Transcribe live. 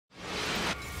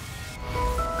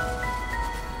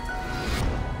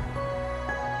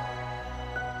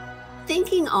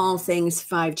thinking all things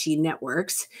 5G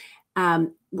networks,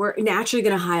 we're naturally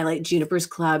going to highlight Juniper's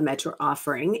Cloud Metro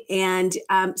offering. And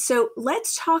so let's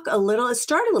start a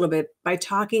little bit by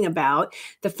talking about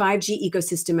the 5G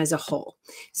ecosystem as a whole.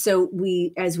 So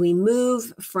as we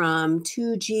move from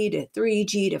 2G to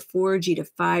 3G to 4G to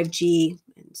 5G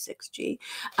and 6G,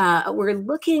 we're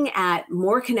looking at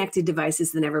more connected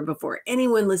devices than ever before.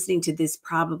 Anyone listening to this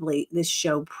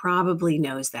show probably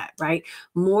knows that, right?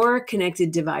 More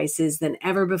connected devices than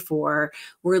ever before.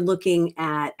 We're looking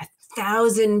at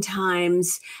 1,000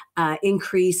 times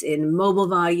increase in mobile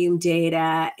volume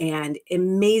data and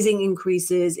amazing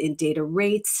increases in data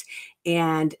rates.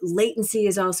 And latency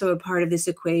is also a part of this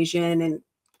equation.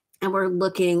 And we're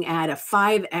looking at a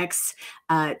 5x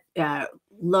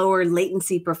lower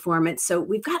latency performance. So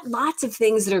we've got lots of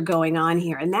things that are going on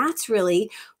here. And that's really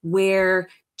where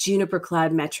Juniper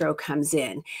Cloud Metro comes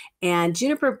in. And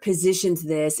Juniper positions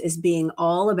this as being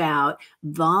all about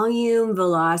volume,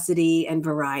 velocity, and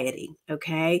variety,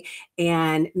 okay?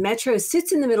 And Metro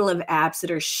sits in the middle of apps that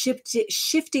are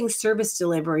shifting service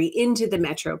delivery into the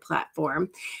Metro platform.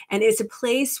 And it's a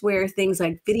place where things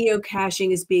like video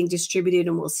caching is being distributed,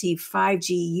 and we'll see 5G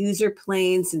user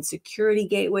planes and security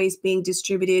gateways being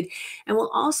distributed. And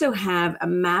we'll also have a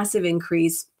massive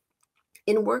increase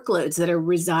in workloads that are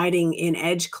residing in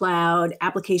edge cloud,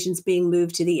 applications being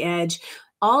moved to the edge.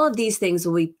 All of these things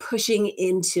will be pushing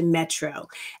into Metro.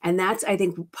 And that's, I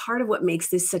think, part of what makes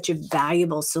this such a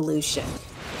valuable solution.